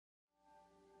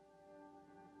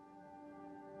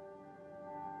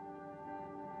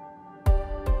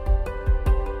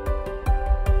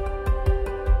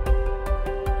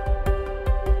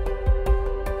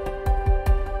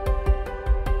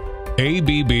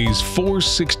ABB's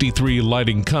 463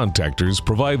 lighting contactors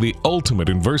provide the ultimate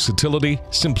in versatility,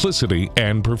 simplicity,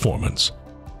 and performance.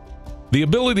 The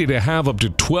ability to have up to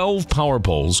 12 power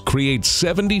poles creates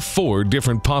 74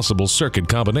 different possible circuit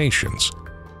combinations.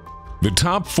 The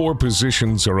top 4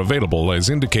 positions are available as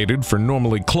indicated for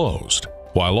normally closed,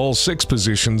 while all 6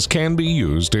 positions can be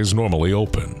used as normally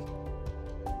open.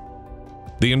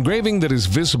 The engraving that is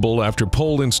visible after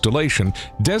pole installation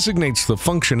designates the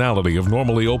functionality of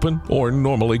normally open or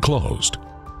normally closed.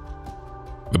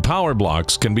 The power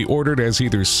blocks can be ordered as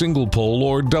either single pole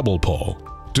or double pole.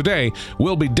 Today,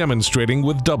 we'll be demonstrating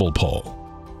with double pole.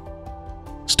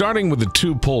 Starting with the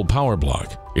 2-pole power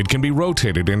block, it can be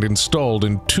rotated and installed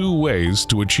in 2 ways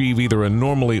to achieve either a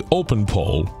normally open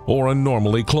pole or a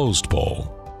normally closed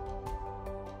pole.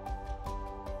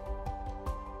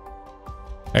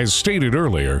 As stated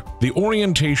earlier, the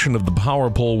orientation of the power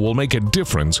pole will make a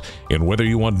difference in whether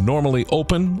you want normally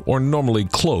open or normally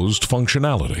closed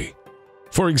functionality.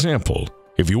 For example,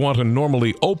 if you want a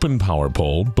normally open power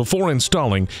pole, before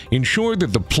installing, ensure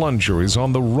that the plunger is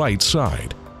on the right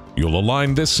side. You'll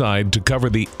align this side to cover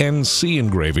the NC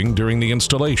engraving during the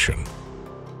installation.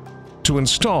 To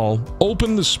install,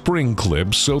 open the spring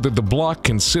clip so that the block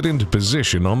can sit into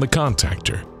position on the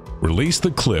contactor. Release the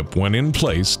clip when in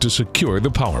place to secure the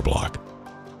power block.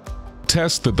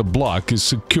 Test that the block is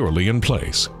securely in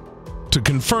place. To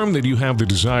confirm that you have the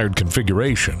desired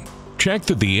configuration, check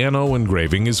that the NO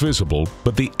engraving is visible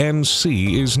but the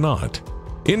NC is not,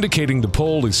 indicating the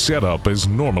pole is set up as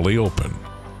normally open.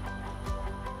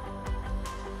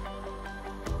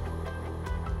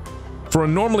 For a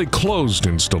normally closed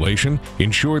installation,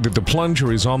 ensure that the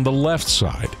plunger is on the left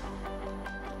side.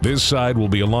 This side will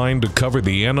be aligned to cover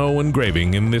the NO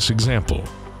engraving in this example.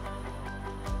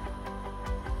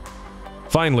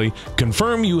 Finally,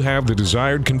 confirm you have the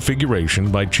desired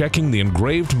configuration by checking the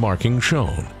engraved marking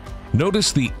shown.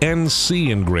 Notice the NC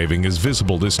engraving is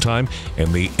visible this time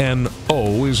and the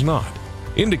NO is not,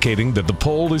 indicating that the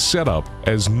pole is set up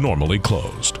as normally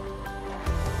closed.